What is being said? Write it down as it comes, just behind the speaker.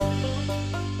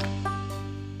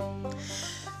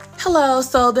Hello,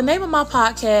 so the name of my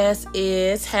podcast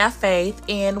is Have Faith,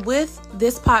 and with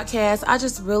this podcast, I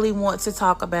just really want to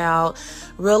talk about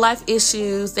real life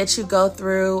issues that you go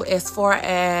through as far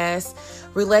as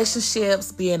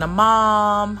relationships, being a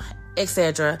mom,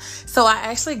 etc. So I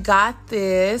actually got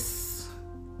this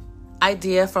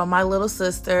idea from my little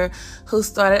sister who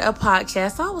started a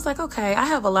podcast. So I was like, okay, I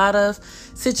have a lot of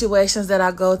situations that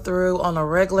I go through on a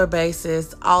regular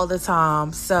basis all the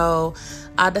time. So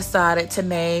I decided to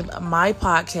name my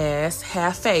podcast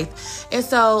Have Faith. And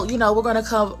so, we're going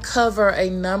to cover a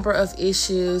number of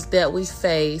issues that we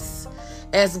face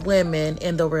as women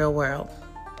in the real world.